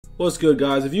What's good,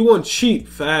 guys? If you want cheap,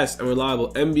 fast, and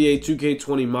reliable NBA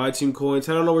 2K20 My Team coins,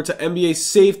 head on over to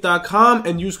NBASafe.com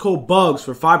and use code Bugz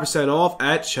for 5% off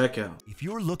at checkout. If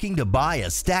you're looking to buy a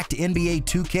stacked NBA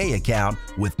 2K account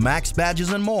with max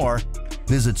badges and more,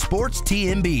 visit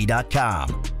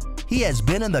SportsTNB.com. He has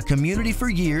been in the community for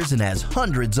years and has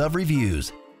hundreds of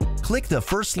reviews. Click the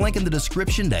first link in the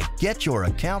description to get your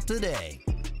account today.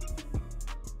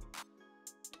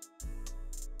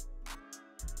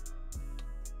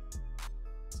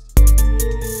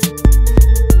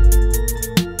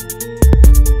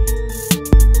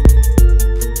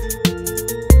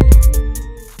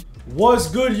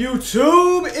 What's good,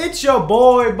 YouTube? It's your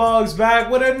boy Bugz back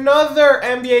with another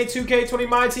NBA 2K20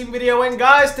 My Team video. And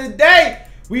guys, today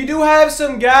we do have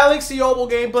some Galaxy Opal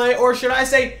gameplay, or should I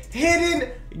say hidden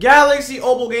Galaxy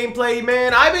Opal gameplay.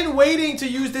 Man, I've been waiting to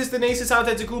use this domination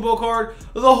card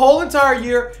the whole entire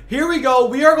year. Here we go.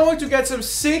 We are going to get some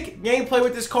sick gameplay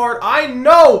with this card. I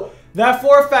know that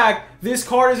for a fact this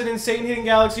card is an insane hidden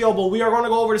Galaxy Opal. We are going to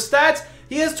go over the stats.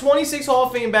 He has 26 Hall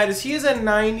of Fame badges. He is a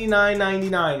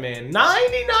 99.99, man.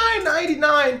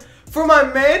 99.99 for my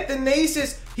man,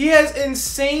 Thanasis. He has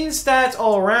insane stats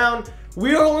all around.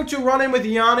 We are going to run in with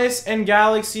Giannis and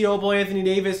Galaxy Opal Anthony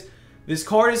Davis. This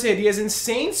card is hit. He has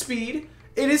insane speed.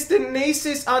 It is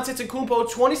Thanasis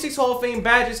Antetokounmpo, 26 Hall of Fame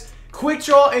badges, quick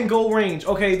draw, and goal range.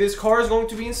 Okay, this card is going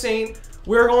to be insane.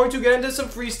 We're going to get into some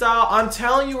freestyle. I'm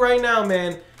telling you right now,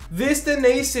 man. This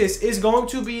Thanasis is going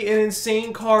to be an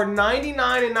insane card.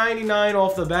 99 and 99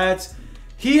 off the bats.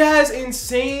 He has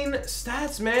insane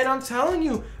stats, man. I'm telling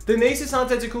you. Thanasis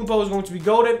Antetokounmpo is going to be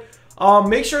goated.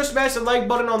 Make sure to smash the like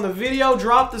button on the video.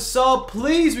 Drop the sub,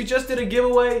 please. We just did a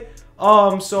giveaway.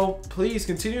 So please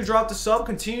continue to drop the sub.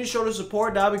 Continue to show the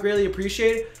support. That would be greatly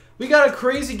appreciated. We got a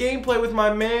crazy gameplay with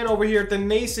my man over here,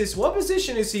 Thanasis. What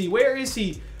position is he? Where is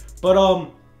he? But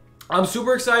I'm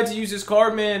super excited to use this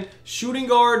card, man. Shooting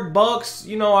guard, Bucks,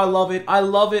 you know, I love it. I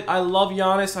love it. I love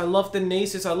Giannis. I love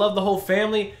Thanasis. I love the whole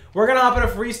family. We're going to hop in a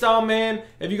freestyle, man.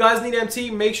 If you guys need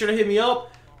MT, make sure to hit me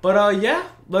up. But, yeah,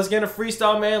 let's get a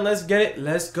freestyle, man. Let's get it.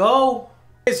 Let's go.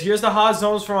 Here's the hot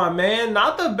zones for my man.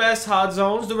 Not the best hot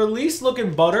zones. The release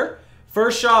looking butter.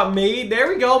 First shot made. There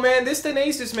we go, man. This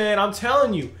Thanasis, man, I'm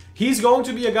telling you, he's going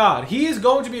to be a god. He is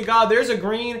going to be a god. There's a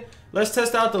green. Let's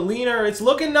test out the leaner. It's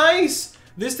looking nice.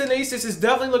 This Thanasis is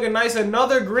definitely looking nice.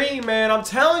 Another green, man. I'm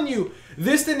telling you,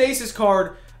 this Thanasis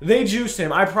card, they juiced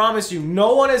him. I promise you.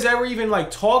 No one has ever even,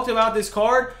 like, talked about this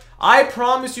card. I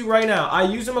promise you right now. I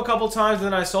used him a couple times, and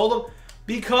then I sold him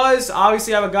because,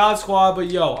 obviously, I have a God Squad. But,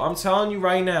 yo, I'm telling you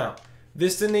right now,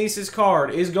 this Thanasis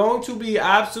card is going to be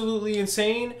absolutely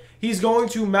insane. He's going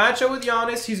to match up with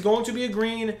Giannis. He's going to be a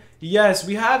green. Yes,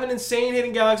 we have an insane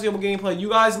hidden Galaxy Opal gameplay. You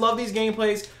guys love these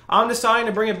gameplays. I'm deciding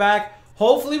to bring it back.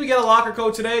 Hopefully we get a locker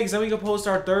code today because then we can post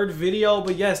our third video.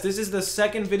 But yes, this is the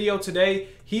second video today.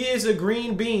 He is a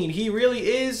green bean. He really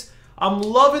is. I'm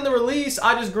loving the release.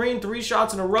 I just greened 3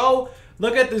 shots in a row.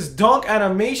 Look at this dunk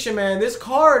animation, man. This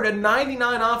card, a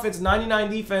 99 offense,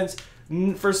 99 defense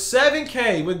for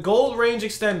 7K with gold range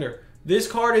extender. This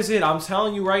card is it. I'm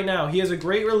telling you right now. He has a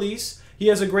great release. He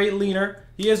has a great leaner.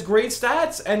 He has great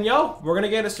stats. And yo, we're going to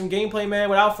get into some gameplay, man.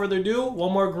 Without further ado,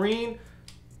 one more green.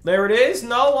 There it is.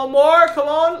 No, one more. Come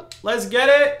on. Let's get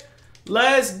it.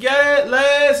 Let's get it.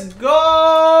 Let's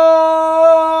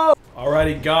go.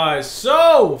 Alrighty, guys.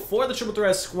 So, for the Triple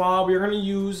Threat squad, we're going to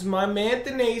use my man,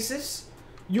 Thanasis.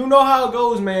 You know how it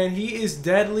goes, man. He is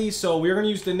deadly. So, we're going to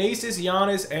use Thanasis,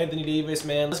 Giannis, Anthony Davis,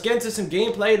 man. Let's get into some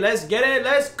gameplay. Let's get it.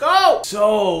 Let's go.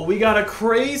 So, we got a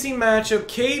crazy matchup.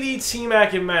 KD,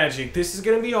 T-Mac, and Magic. This is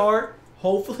going to be hard.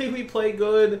 Hopefully, we play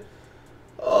good.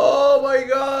 Oh, my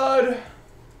God.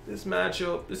 This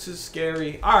matchup, this is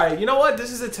scary. Alright, you know what?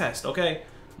 This is a test, okay?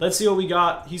 Let's see what we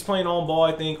got. He's playing on ball,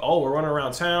 I think. Oh, we're running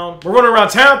around town. We're running around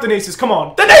town, Thanasis. Come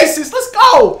on. Thanasis, let's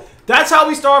go! That's how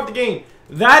we start off the game.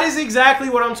 That is exactly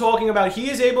what I'm talking about. He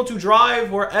is able to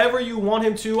drive wherever you want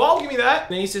him to. Oh, give me that.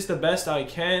 Thanasis the best I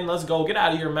can. Let's go. Get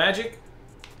out of here, Magic.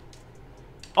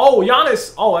 Oh,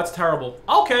 Giannis. Oh, that's terrible.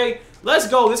 Okay, let's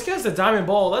go. This kid has the diamond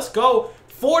ball. Let's go.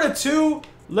 4-2.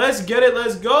 Let's get it.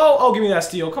 Let's go. Oh, give me that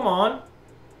steal. Come on.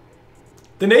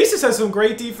 Thanasis has some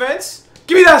great defense.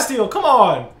 Give me that steal. Come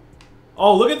on.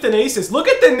 Oh, look at Thanasis. Look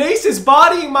at Thanasis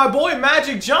bodying my boy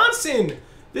Magic Johnson.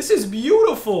 This is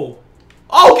beautiful.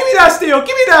 Oh, give me that steal.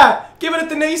 Give me that. Give it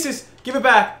to Thanasis. Give it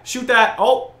back. Shoot that.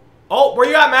 Oh, where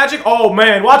you at, Magic? Oh,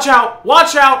 man. Watch out.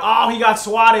 Watch out. Oh, he got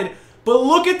swatted. But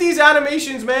look at these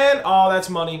animations, man. Oh, that's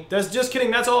money. That's just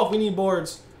kidding. That's all. We need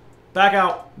boards. Back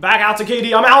out. Back out to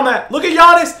KD. I'm out on that. Look at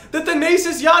Giannis. The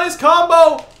Thanasis Giannis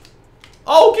combo.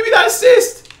 Oh, give me that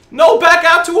assist. No, back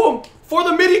out to him for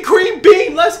the midi cream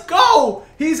bean. Let's go.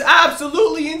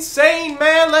 absolutely insane,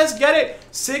 man. Let's get it.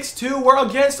 6-2. We're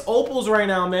against Opals right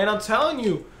now, man. I'm telling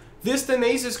you. This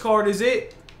Tenacious card is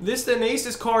it. This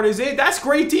Tenacious card is it. That's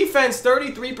great defense.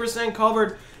 33%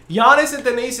 covered. Giannis and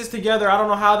Tenacious together. I don't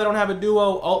know how they don't have a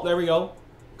duo. Oh, there we go.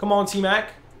 Come on,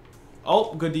 T-Mac.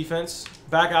 Oh, good defense.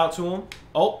 Back out to him.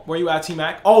 Oh, where you at,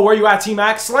 T-Mac? Oh, where you at,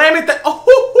 T-Mac? Slam it.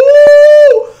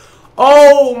 Oh,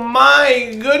 oh,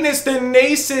 my goodness.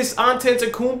 Tenacious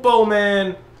Antetokounmpo,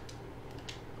 man.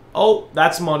 Oh,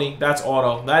 that's money. That's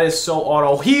auto. That is so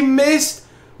auto. He missed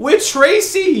with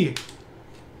Tracy.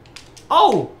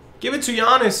 Oh, give it to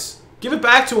Giannis. Give it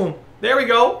back to him. There we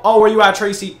go. Oh, where you at,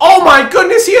 Tracy? Oh, my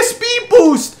goodness. He has speed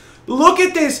boost. Look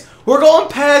at this. We're going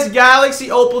past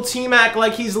Galaxy Opal T-Mac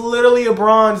like he's literally a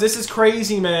bronze. This is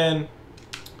crazy, man.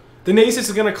 Tenacious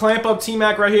is going to clamp up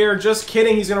T-Mac right here. Just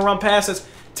kidding. He's going to run past us.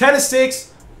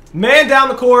 10-6. Man down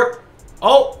the court.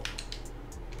 Oh.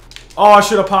 Oh, I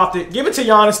should have popped it. Give it to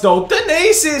Giannis, though.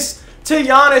 Tenacious to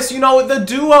Giannis. You know, the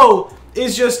duo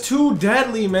is just too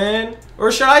deadly, man.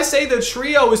 Or should I say the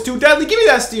trio is too deadly? Give me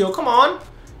that steal. Come on.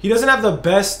 He doesn't have the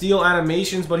best steal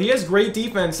animations, but he has great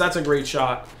defense. That's a great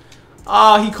shot.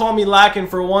 He called me lacking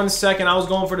for 1 second. I was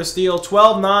going for the steal.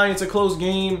 12-9. It's a close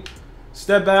game.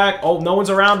 Step back. Oh, no one's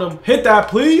around him. Hit that,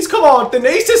 please. Come on,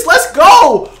 Tenacious. Let's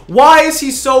go. Why is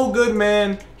he so good,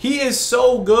 man? He is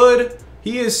so good.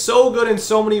 He is so good in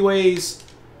so many ways.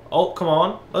 Oh, come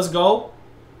on. Let's go.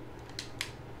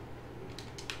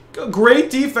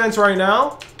 Great defense right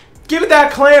now. Give it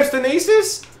that clamps,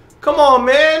 Tenacious. Come on,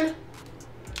 man.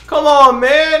 Come on,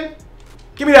 man.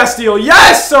 Give me that steal.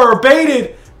 Yes, sir.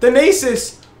 Baited.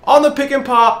 Tenacious on the pick and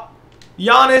pop.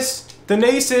 Giannis.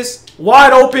 Tenacious.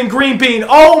 Wide open green bean.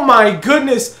 Oh, my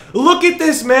goodness. Look at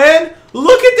this, man.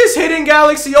 Look at this hidden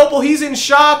Galaxy Opal. He's in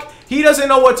shock. He doesn't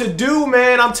know what to do,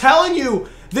 man. I'm telling you.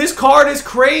 This card is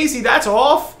crazy. That's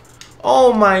off.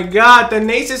 Oh, my God.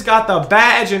 Tenacious got the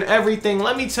badge and everything.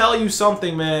 Let me tell you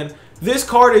something, man. This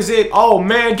card is it. Oh,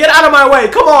 man. Get out of my way.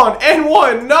 Come on.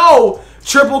 N1. No.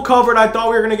 Triple covered. I thought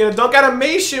we were going to get a dunk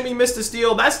animation. We missed a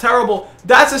steal. That's terrible.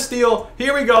 That's a steal.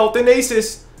 Here we go.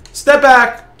 Tenacious. Step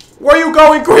back. Where are you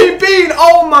going? Green bean.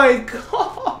 Oh, my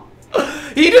God.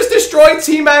 He just destroyed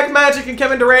T-Mac, Magic, and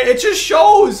Kevin Durant. It just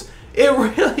shows. It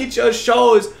really just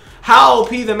shows how OP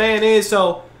the man is.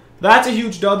 So, that's a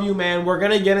huge W, man. We're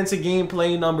going to get into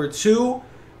gameplay number 2.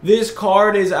 This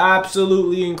card is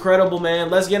absolutely incredible,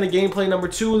 man. Let's get into gameplay number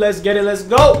 2. Let's get it. Let's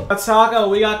go. Taco,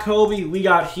 we got Kobe. We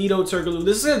got Hito Turkaloo.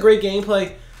 This is a great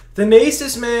gameplay.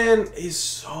 Tenacious, man, is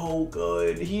so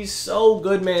good. He's so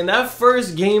good, man. That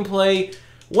first gameplay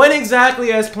went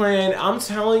exactly as planned. I'm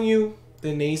telling you,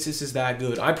 Tenacious is that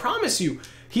good. I promise you.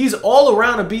 He's all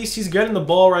around a beast. He's getting the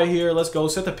ball right here. Let's go.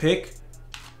 Set the pick.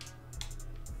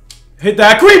 Hit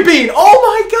that green bean. Oh,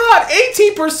 my God.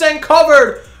 18%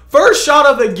 covered. First shot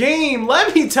of the game.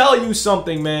 Let me tell you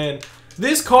something, man.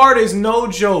 This card is no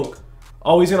joke.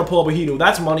 Oh, he's going to pull up a Hito.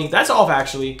 That's money. That's off,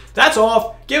 actually. That's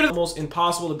off. Give it almost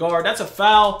impossible to guard. That's a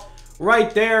foul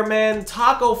right there, man.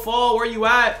 Taco Fall, where you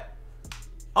at?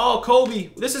 Oh, Kobe.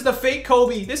 This is the fake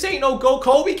Kobe. This ain't no go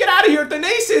Kobe. Get out of here,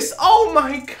 Tenacious. Oh,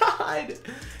 my God.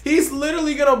 He's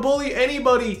literally going to bully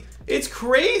anybody. It's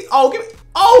crazy. Oh, give me...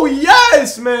 Oh,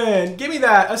 yes, man. Give me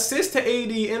that. Assist to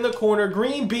AD in the corner.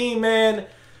 Green bean, man.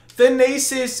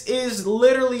 Tenacious is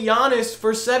literally Giannis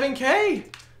for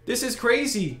 7K. This is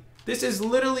crazy. This is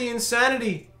literally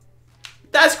insanity.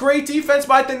 That's great defense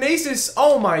by Tenacious.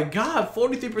 Oh, my God.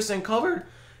 43% covered.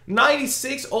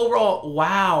 96 overall.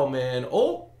 Wow, man.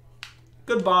 Oh,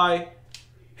 goodbye.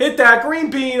 Hit that green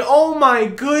bean. Oh, my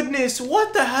goodness.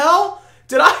 What the hell?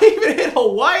 Did I even hit a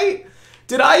white?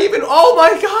 Did I even? Oh, my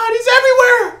God. He's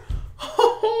everywhere.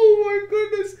 Oh, my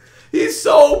goodness. He's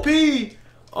so OP.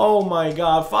 Oh, my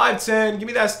God. 5'10". Give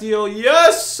me that steal.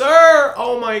 Yes, sir.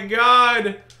 Oh, my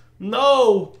God.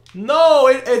 No. No,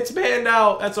 it's banned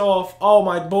out. That's off. Oh,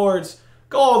 my boards.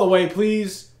 Go all the way,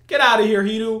 please. Get out of here,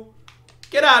 Hito.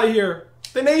 Get out of here.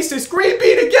 Tenacious. Green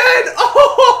bean again.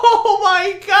 Oh,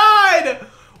 my God.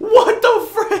 What the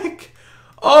frick?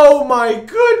 Oh, my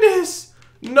goodness.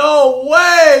 No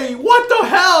way. What the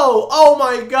hell? Oh,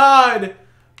 my God.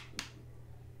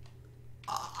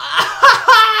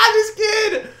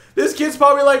 This kid's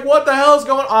probably like, what the hell is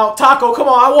going on? Oh, Taco, come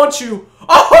on, I want you.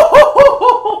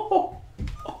 Oh!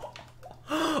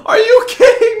 Are you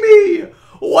kidding me?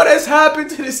 What has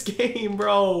happened to this game,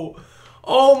 bro?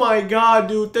 Oh my God,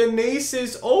 dude.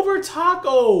 Tenacious over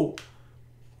Taco.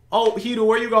 Oh, Hito,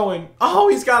 where you going? Oh,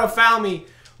 he's got to foul me.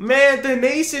 Man,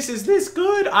 Tenacious is this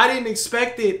good? I didn't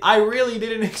expect it. I really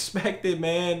didn't expect it,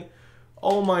 man.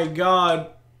 Oh my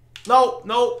God. No,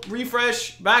 no.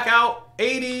 Refresh. Back out.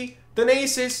 80.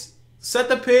 Tenacious. Set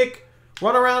the pick.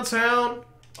 Run around town.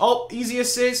 Oh, easy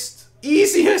assist.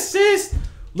 Easy assist.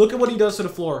 Look at what he does to the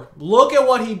floor. Look at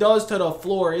what he does to the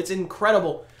floor. It's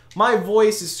incredible. My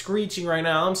voice is screeching right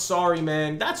now. I'm sorry,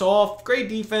 man. That's off. Great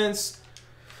defense.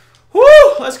 Woo!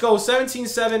 Let's go.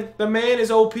 17-7. The man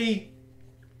is OP.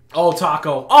 Oh,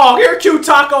 Taco. Oh, here, cute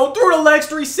Taco. Through the legs,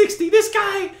 360. This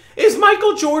guy is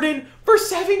Michael Jordan for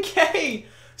 7K.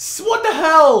 What the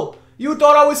hell? You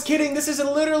thought I was kidding. This is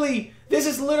literally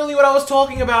what I was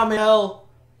talking about, man. Hell.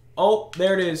 Oh,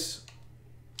 there it is.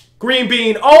 Green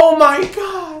bean. Oh, my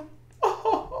God.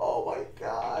 Oh, my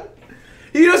God.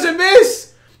 He doesn't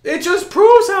miss. It just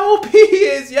proves how OP he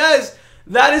is. Yes,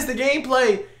 that is the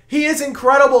gameplay. He is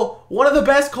incredible. One of the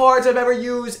best cards I've ever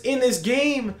used in this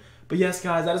game. But yes,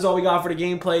 guys, that is all we got for the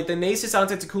gameplay. Thanasis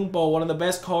Antetokounmpo, one of the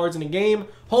best cards in the game.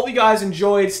 Hope you guys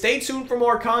enjoyed. Stay tuned for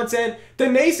more content.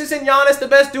 Thanasis and Giannis, the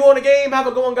best duo in the game. Have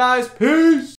a good one, guys.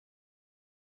 Peace.